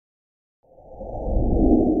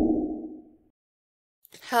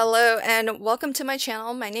Hello and welcome to my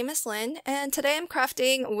channel. My name is Lynn and today I'm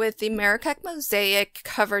crafting with the Marrakech Mosaic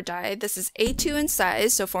cover die. This is A2 in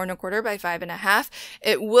size, so 4 1/4 by 5 1/2.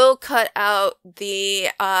 It will cut out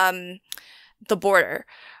the border.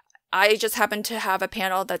 I just happen to have a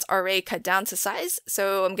panel that's already cut down to size,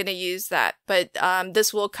 so I'm going to use that. But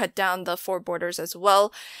this will cut down the 4 borders as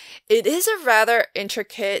well. It is a rather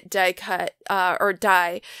intricate die cut, or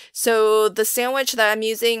die. So the sandwich that I'm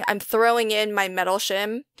using, I'm throwing in my metal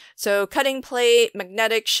shim. So cutting plate,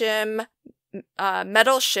 magnetic shim,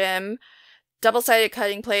 metal shim, double-sided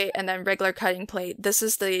cutting plate, and then regular cutting plate. This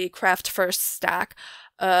is the craft first stack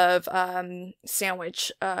of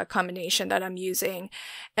sandwich combination that I'm using.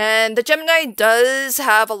 And the Gemini does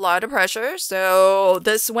have a lot of pressure, so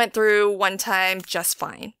this went through one time just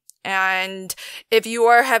fine. And if you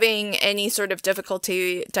are having any sort of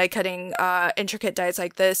difficulty die cutting intricate dies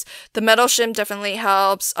like this, the metal shim definitely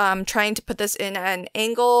helps. Trying to put this in at an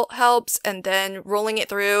angle helps, and then rolling it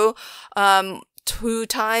through 2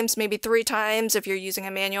 times, maybe 3 times if you're using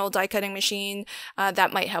a manual die cutting machine,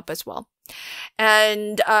 that might help as well.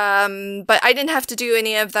 And but I didn't have to do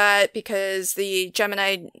any of that because the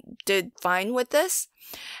Gemini did fine with this.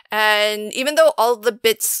 And even though all the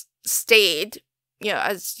bits stayed, you know,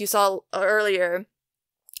 as you saw earlier,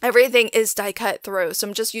 everything is die cut through. So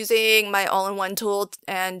I'm just using my all-in-one tool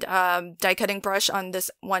and die cutting brush on this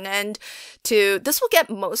one end this will get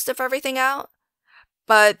most of everything out.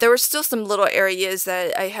 But there were still some little areas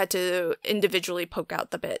that I had to individually poke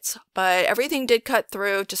out the bits. But everything did cut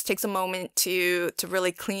through. Just takes a moment to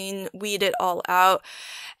really weed it all out.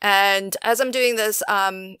 And as I'm doing this,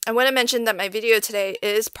 I want to mention that my video today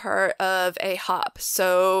is part of a hop.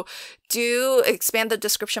 So do expand the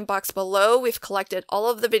description box below. We've collected all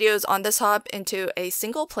of the videos on this hop into a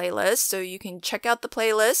single playlist, so you can check out the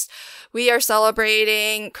playlist. We are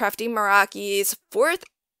celebrating Crafty Meraki's 4th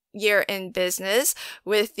year in business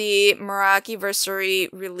with the Merakiversary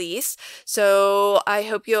release. So I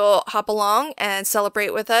hope you'll hop along and celebrate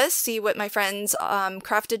with us, see what my friends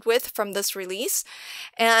crafted with from this release.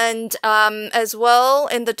 And as well,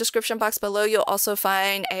 in the description box below, you'll also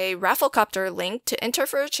find a Rafflecopter link to enter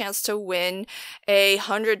for a chance to win a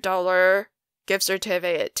 $100 gift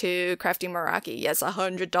certificate to Crafty Meraki. Yes,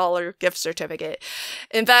 $100 gift certificate.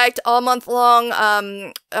 In fact, all month long,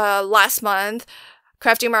 last month,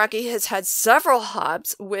 Crafty Meraki has had several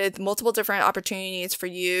hops with multiple different opportunities for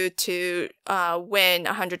you to win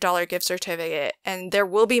a $100 gift certificate, and there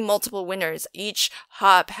will be multiple winners. Each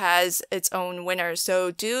hop has its own winner, so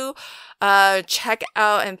do check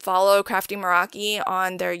out and follow Crafty Meraki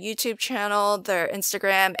on their YouTube channel, their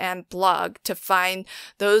Instagram, and blog to find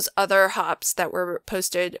those other hops that were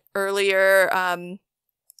posted earlier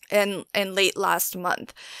and late last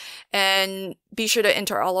month. And be sure to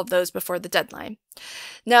enter all of those before the deadline.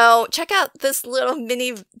 Now, check out this little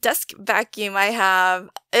mini desk vacuum I have.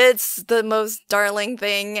 It's the most darling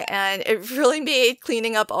thing, and it really made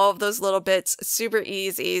cleaning up all of those little bits super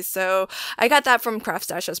easy. So I got that from Craft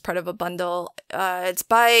Stash as part of a bundle. It's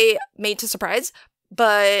by Made to Surprise,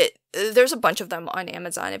 but there's a bunch of them on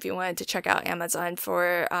Amazon if you wanted to check out Amazon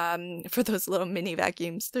for those little mini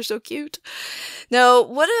vacuums. They're so cute. Now,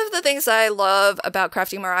 one of the things I love about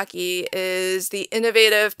Crafty Meraki is the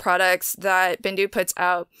innovative products that Bindu puts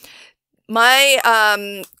out.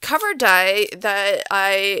 My cover die that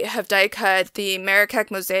I have die cut, the Marrakech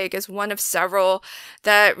Mosaic, is one of several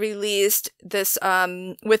that released this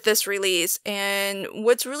with this release. And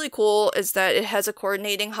what's really cool is that it has a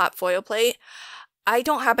coordinating hot foil plate. I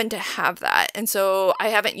don't happen to have that, and so I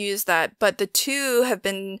haven't used that, but the two have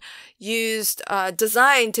been used,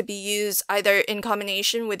 designed to be used either in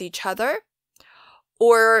combination with each other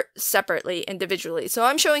or separately, individually. So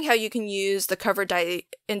I'm showing how you can use the cover die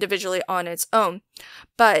individually on its own.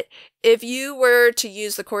 But if you were to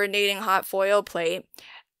use the coordinating hot foil plate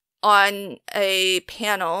on a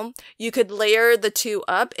panel, you could layer the two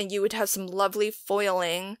up and you would have some lovely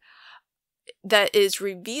foiling that is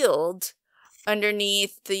revealed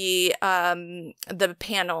underneath the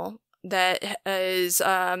panel that is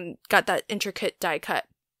got that intricate die cut.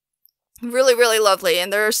 Really, really lovely.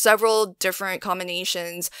 And there are several different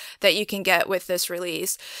combinations that you can get with this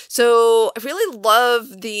release. So I really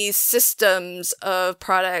love the systems of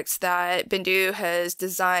products that Bindu has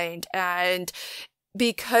designed. And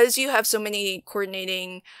because you have so many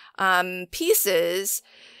coordinating pieces,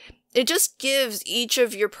 it just gives each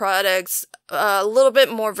of your products a little bit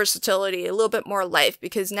more versatility, a little bit more life,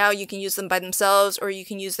 because now you can use them by themselves or you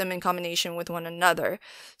can use them in combination with one another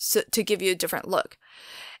to give you a different look.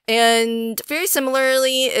 And very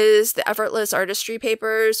similarly is the Effortless Artistry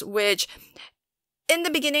papers, which in the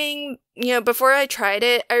beginning, before I tried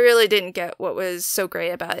it, I really didn't get what was so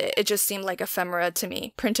great about it. It just seemed like ephemera to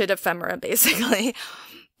me, printed ephemera, basically.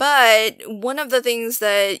 But one of the things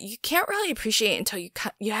that you can't really appreciate until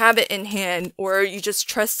you have it in hand, or you just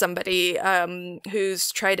trust somebody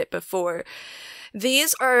who's tried it before.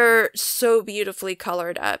 These are so beautifully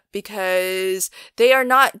colored up because they are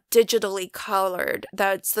not digitally colored.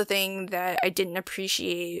 That's the thing that I didn't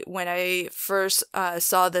appreciate when I first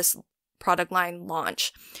saw this product line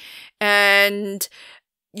launch. And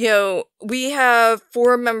we have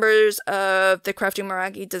 4 members of the Crafty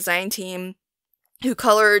Meraki design team who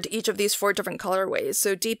colored each of these 4 different colorways.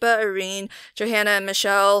 So Deepa, Irene, Johanna, and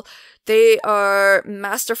Michelle, they are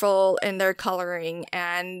masterful in their coloring,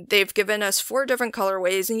 and they've given us 4 different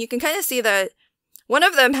colorways, and you can kind of see that one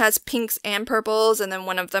of them has pinks and purples, and then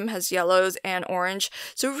one of them has yellows and orange.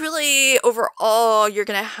 So really, overall, you're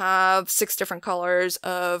going to have 6 different colors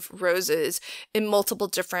of roses in multiple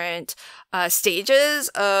different stages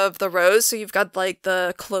of the rose. So you've got like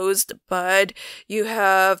the closed bud, you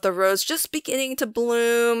have the rose just beginning to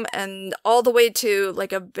bloom, and all the way to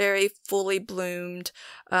like a very fully bloomed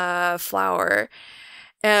flower.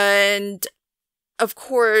 And of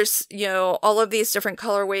course, all of these different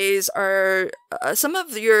colorways are some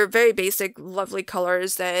of your very basic, lovely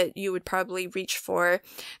colors that you would probably reach for.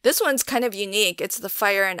 This one's kind of unique. It's the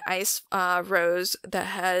Fire and Ice rose that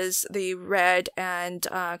has the red and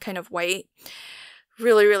kind of white.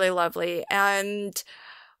 Really, really lovely. And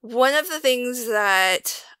one of the things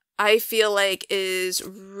that I feel like is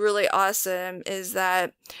really awesome is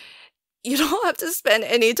that you don't have to spend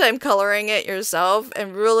any time coloring it yourself.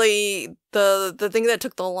 And really, the thing that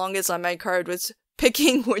took the longest on my card was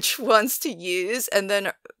picking which ones to use and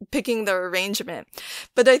then picking the arrangement.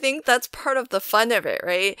 But I think that's part of the fun of it,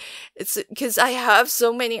 right? It's because I have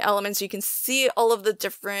so many elements. You can see all of the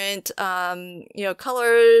different,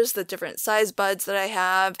 colors, the different size buds that I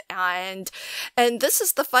have. And this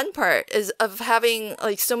is the fun part, is of having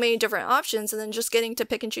like so many different options and then just getting to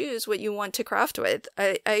pick and choose what you want to craft with.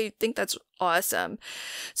 I think that's awesome.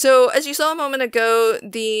 So as you saw a moment ago,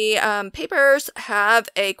 the papers have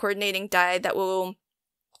a coordinating die that will,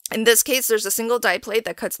 in this case, there's a single die plate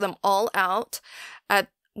that cuts them all out at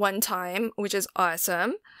one time, which is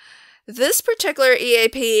awesome. This particular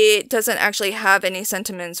EAP doesn't actually have any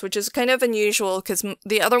sentiments, which is kind of unusual because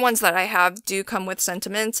the other ones that I have do come with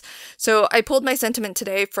sentiments. So I pulled my sentiment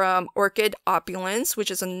today from Orchid Opulence,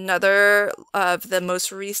 which is another of the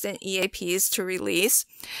most recent EAPs to release.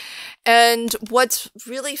 And what's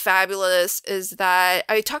really fabulous is that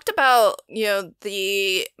I talked about,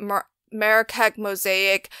 the Marrakech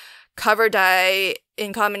Mosaic cover die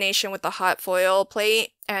in combination with the hot foil plate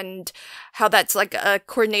and how that's like a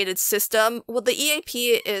coordinated system. Well, the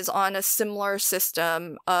EAP is on a similar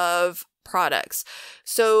system of products.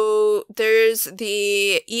 So there's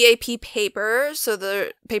the EAP paper, so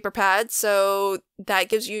the paper pad, so that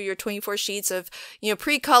gives you your 24 sheets of,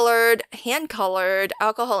 pre-colored, hand-colored,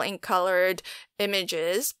 alcohol ink colored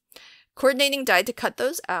images, coordinating die to cut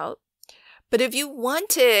those out. But if you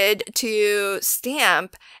wanted to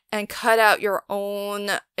stamp and cut out your own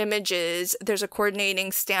images, there's a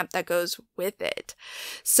coordinating stamp that goes with it.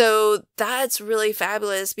 So that's really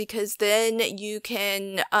fabulous because then you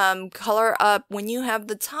can color up when you have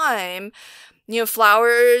the time,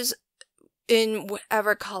 flowers in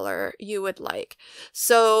whatever color you would like.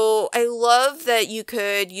 So I love that you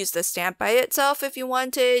could use the stamp by itself if you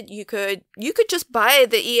wanted. You could just buy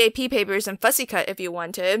the EAP papers and fussy cut if you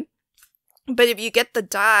wanted. But if you get the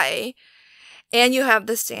die and you have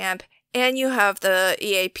the stamp and you have the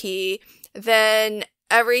EAP, then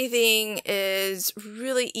everything is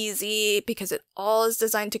really easy because it all is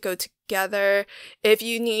designed to go together. If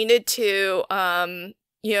you needed to,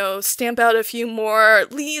 stamp out a few more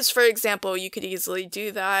leaves, for example, you could easily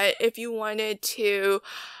do that. If you wanted to,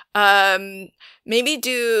 maybe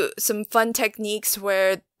do some fun techniques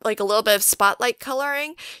where like a little bit of spotlight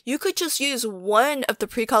coloring, you could just use one of the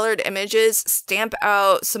pre-colored images, stamp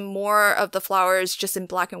out some more of the flowers just in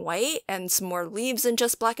black and white and some more leaves in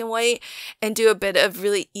just black and white and do a bit of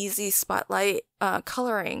really easy spotlight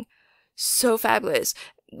coloring. So fabulous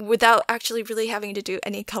without actually really having to do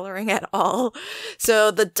any coloring at all. So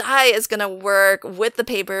the die is going to work with the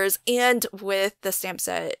papers and with the stamp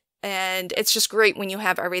set. And it's just great when you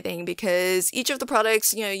have everything because each of the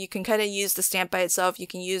products, you can kind of use the stamp by itself, you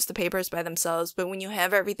can use the papers by themselves, but when you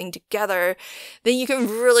have everything together, then you can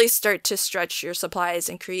really start to stretch your supplies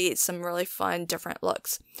and create some really fun, different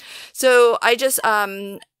looks. So I just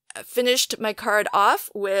finished my card off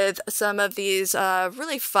with some of these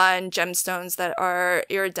really fun gemstones that are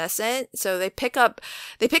iridescent. So they pick up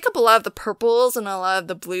a lot of the purples and a lot of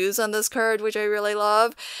the blues on this card, which I really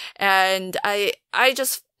love. And I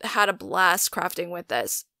just had a blast crafting with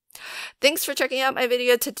this. Thanks for checking out my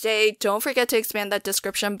video today. Don't forget to expand that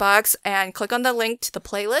description box and click on the link to the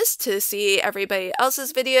playlist to see everybody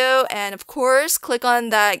else's video. And of course, click on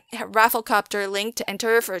that Rafflecopter link to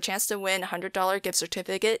enter for a chance to win a $100 gift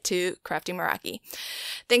certificate to Crafty Meraki.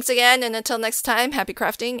 Thanks again, and until next time, happy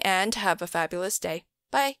crafting and have a fabulous day.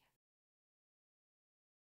 Bye!